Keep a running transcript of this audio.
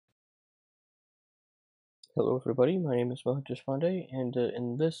Hello everybody, my name is Mohit Deshpande,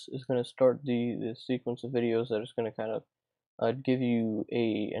 and this is going to start the sequence of videos that is going to kind of give you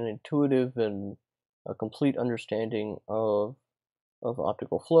an intuitive and a complete understanding of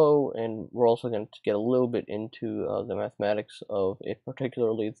optical flow, and we're also going to get a little bit into the mathematics of it,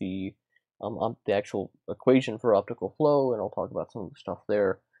 particularly the actual equation for optical flow, and I'll talk about some of the stuff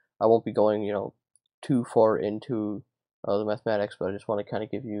there. I won't be going, too far into the mathematics, but I just want to kind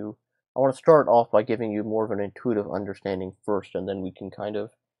of give you I want to start off by giving you more of an intuitive understanding first, and then we can kind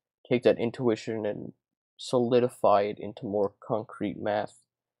of take that intuition and solidify it into more concrete math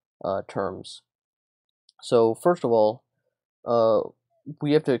terms. So first of all, uh,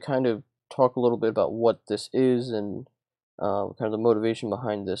 we have to kind of talk a little bit about what this is and kind of the motivation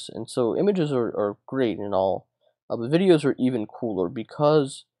behind this. And so images are great and all, but videos are even cooler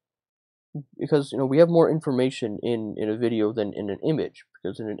because we have more information in a video than in an image,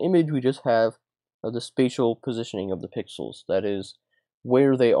 because in an image we just have the spatial positioning of the pixels, that is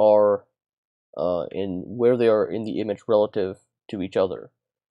where they are in the image relative to each other.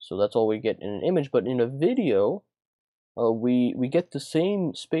 So that's all we get in an image. But in a video, we get the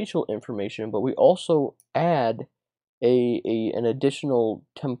same spatial information, but we also add an additional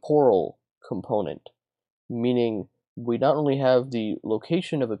temporal component, meaning we not only have the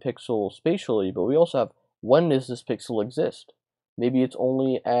location of a pixel spatially, but we also have when does this pixel exist. Maybe it's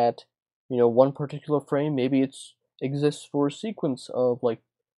only at one particular frame. Maybe it's exists for a sequence of like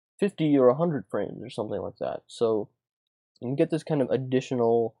 50 or 100 frames or something like that. So you can get this kind of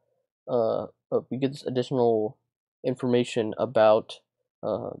additional we get this additional information about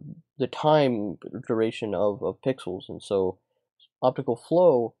uh, the time duration of pixels. And so optical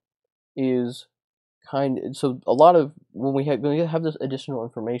flow is so a lot of when we have this additional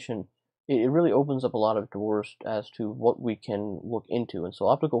information, it really opens up a lot of doors as to what we can look into. And so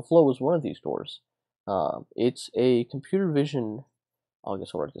optical flow is one of these doors. It's a computer vision, I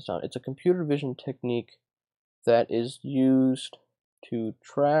guess I'll write this down. It's a computer vision technique that is used to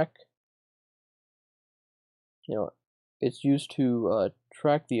track, you know, it's used to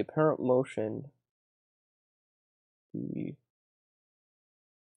track the apparent motion, the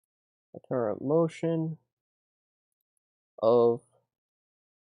apparent motion of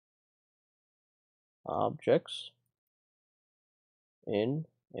objects in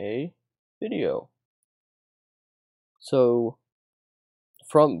a video. So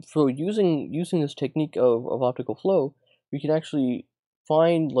using this technique of optical flow, we can actually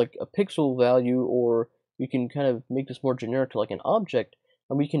find like a pixel value, or we can kind of make this more generic to like an object,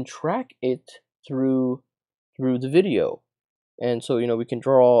 and we can track it through the video. And so we can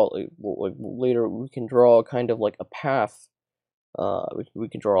draw like later we can draw kind of like a path. We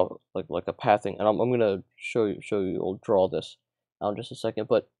can draw like a pathing, and I'm gonna show you. I'll draw this out in just a second,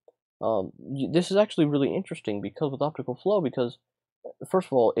 but this is actually really interesting because with optical flow, because first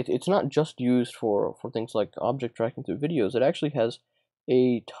of all, it's not just used for things like object tracking through videos. It actually has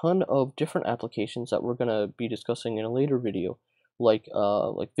a ton of different applications that we're gonna be discussing in a later video, like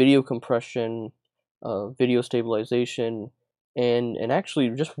video compression, video stabilization, and actually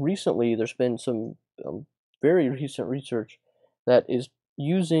just recently there's been some very recent research that is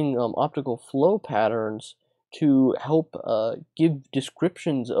using optical flow patterns to help give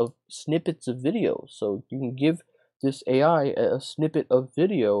descriptions of snippets of video. So you can give this AI a snippet of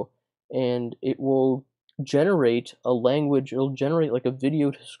video, and it will generate a language. It'll generate like a video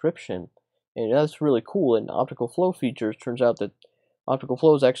description, and that's really cool. And optical flow features, turns out that optical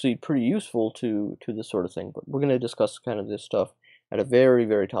flow is actually pretty useful to this sort of thing. But we're going to discuss kind of this stuff at a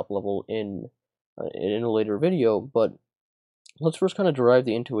very top level in a later video. But let's first kind of derive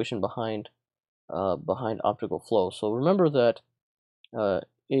the intuition behind optical flow. So remember that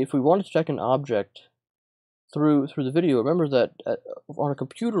if we want to check an object through the video, remember that on a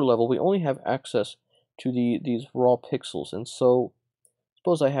computer level we only have access to these raw pixels. And so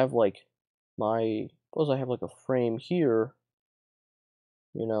suppose I have like a frame here.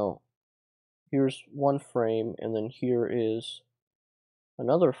 Here's one frame, and then here is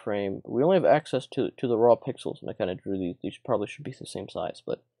another frame. We only have access to the raw pixels, and I kind of drew these probably should be the same size,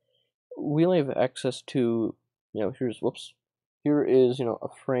 but we only have access to, here is a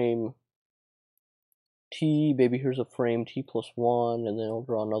frame t. Maybe here's a frame t plus 1, and then I'll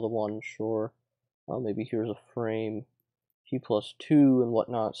draw another one, sure. Maybe here's a frame t plus 2 and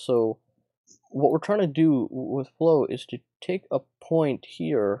whatnot. So what we're trying to do with flow is to take a point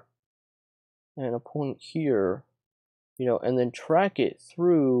here and a point here, and then track it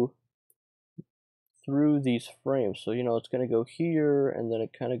through these frames. So it's going to go here, and then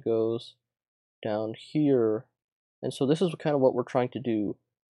it kind of goes down here. And so this is kind of what we're trying to do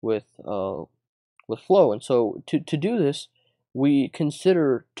with flow. And so to do this, we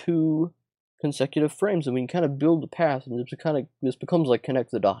consider 2 consecutive frames, and we can kind of build the path, and this becomes like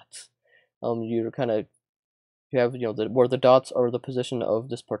connect the dots. You kind of you have where the dots are the position of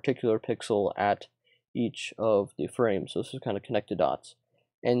this particular pixel at each of the frames. So this is kind of connect the dots.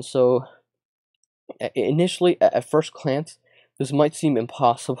 And so initially, at first glance, this might seem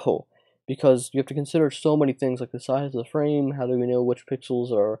impossible because you have to consider so many things like the size of the frame, how do we know which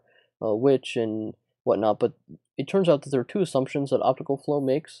pixels are which, and whatnot. But it turns out that there are 2 assumptions that optical flow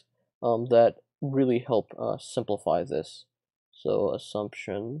makes that really help simplify this. So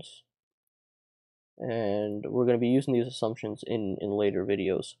assumptions, and we're going to be using these assumptions in later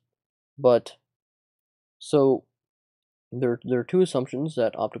videos. But so there are 2 assumptions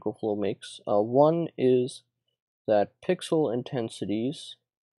that optical flow makes. One is that pixel intensities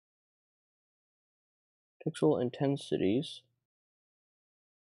don't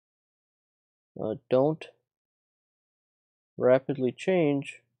rapidly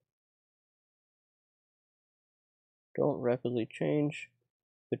change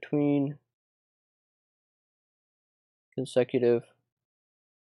between consecutive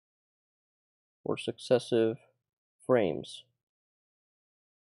or successive frames.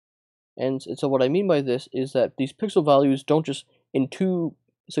 And so what I mean by this is that these pixel values don't just, in 2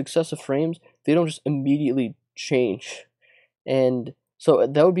 successive frames, they don't just immediately change. And so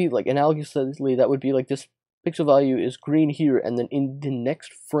that would be like, analogously, that would be like this pixel value is green here, and then in the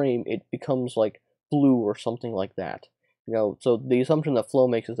next frame it becomes like blue or something like that. So the assumption that flow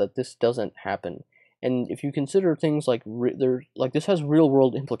makes is that this doesn't happen. And if you consider things like this has real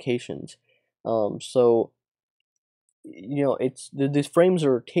world implications. So these frames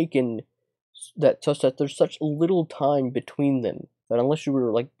are taken such that there's such little time between them that unless you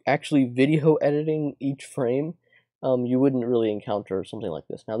were like actually video editing each frame, you wouldn't really encounter something like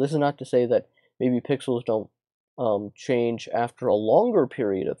this. Now, this is not to say that maybe pixels don't change after a longer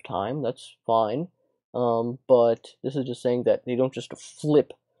period of time. That's fine. But this is just saying that they don't just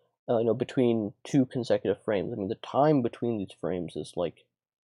flip, between 2 consecutive frames. I mean, the time between these frames is like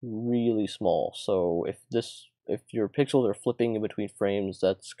really small. So if your pixels are flipping in between frames,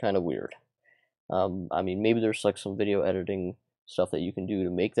 that's kind of weird. I mean, maybe there's like some video editing stuff that you can do to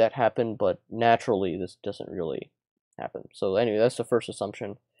make that happen, but naturally this doesn't really happen. So anyway, that's the first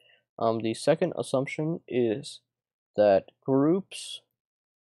assumption. The second assumption is that groups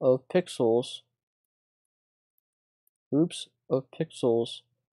of pixels,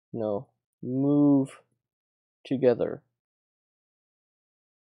 move together.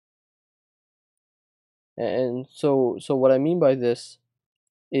 And so what I mean by this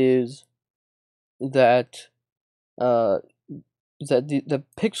is that the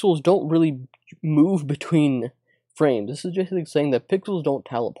pixels don't really move between frames. This is just like saying that pixels don't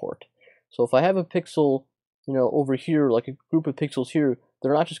teleport. So if I have a pixel, over here, like a group of pixels here,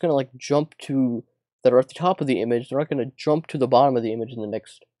 they're not just gonna like jump to that are at the top of the image. They're not gonna jump to the bottom of the image in the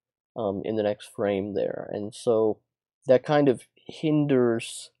next frame there. And so that kind of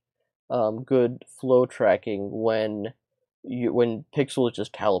hinders good flow tracking when pixels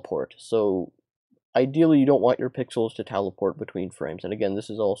just teleport. So ideally, you don't want your pixels to teleport between frames. And again, this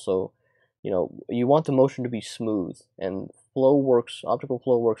is also, you want the motion to be smooth. And optical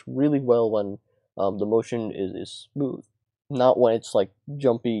flow works really well when the motion is smooth, not when it's like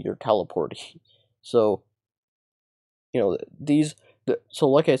jumpy or teleporty. So, so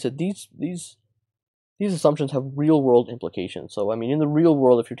like I said, these assumptions have real world implications. So, I mean, in the real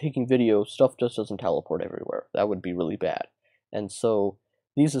world, if you're taking video, stuff just doesn't teleport everywhere. That would be really bad. And so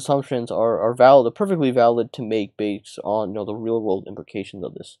these assumptions are valid, perfectly valid to make based on the real world implications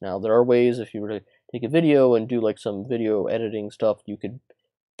of this. Now, there are ways, if you were to take a video and do like some video editing stuff, you could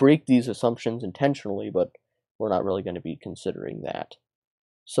break these assumptions intentionally, but we're not really going to be considering that.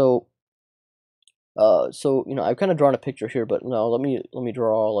 So I've kind of drawn a picture here, but no, let me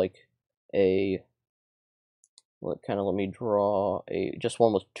draw like let me draw just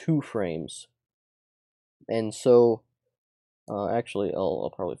one with 2 frames. And so actually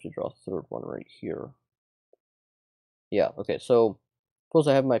I'll probably have to draw a 3rd one right here. Yeah, okay, so suppose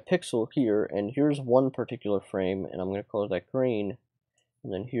I have my pixel here, and here's one particular frame, and I'm going to color that green,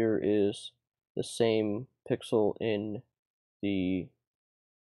 and then here is the same pixel in the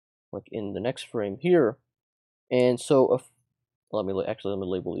next frame here. And so let me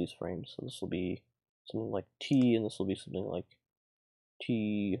label these frames. So this will be something like T, and this will be something like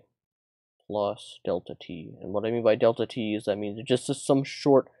T plus delta T. And what I mean by delta T is that means just some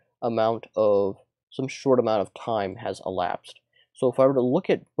short amount of time has elapsed. So if I were to look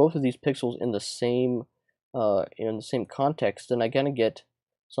at both of these pixels in the same context, then I'm gonna get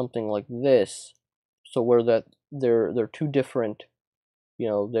something like this. So where that they're two different,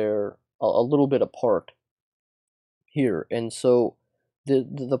 they're a little bit apart here. And so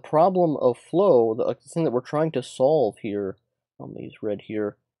the problem of flow, the thing that we're trying to solve here, I'll use red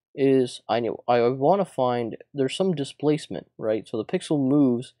here, is I want to find there's some displacement, right? So the pixel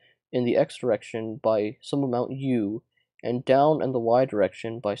moves in the x direction by some amount u, and down in the y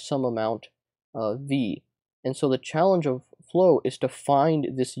direction by some amount v. And so the challenge of flow is to find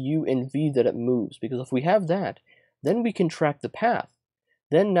this u and v that it moves, because if we have that, then we can track the path.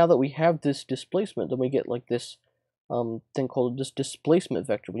 Then now that we have this displacement, then we get like this thing called this displacement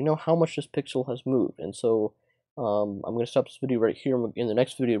vector. We know how much this pixel has moved, and so I'm going to stop this video right here. In the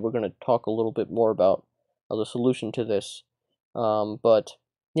next video, we're going to talk a little bit more about the solution to this. But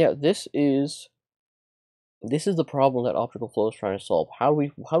yeah, this is the problem that optical flow is trying to solve. How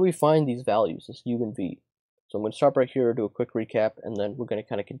do we find these values, this u and v? So I'm going to stop right here, do a quick recap, and then we're going to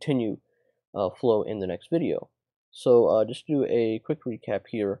kind of continue flow in the next video. So just do a quick recap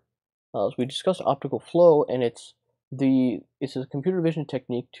here. So we discussed optical flow, and it's a computer vision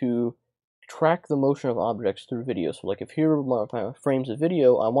technique to track the motion of objects through video. So like if here are my frames of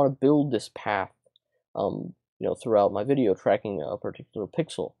video, I want to build this path, throughout my video, tracking a particular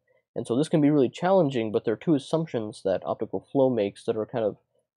pixel. And so this can be really challenging, but there are two assumptions that optical flow makes that are kind of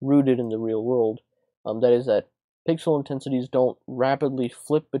rooted in the real world. That is that pixel intensities don't rapidly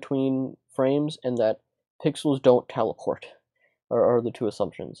flip between frames, and that pixels don't teleport, are the two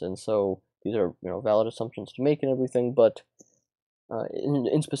assumptions. And so these are valid assumptions to make and everything, but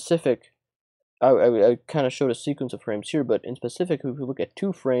in specific, I kind of showed a sequence of frames here, but in specific, if we look at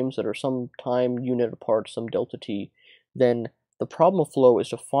two frames that are some time unit apart, some delta t, then the problem of flow is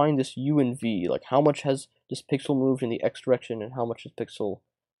to find this u and v, like how much has this pixel moved in the x direction and how much this pixel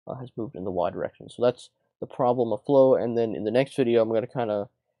has moved in the y direction. So that's the problem of flow, and then in the next video, I'm going to kind of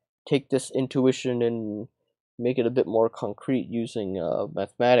take this intuition and make it a bit more concrete using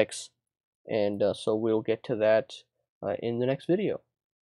mathematics, and so we'll get to that in the next video.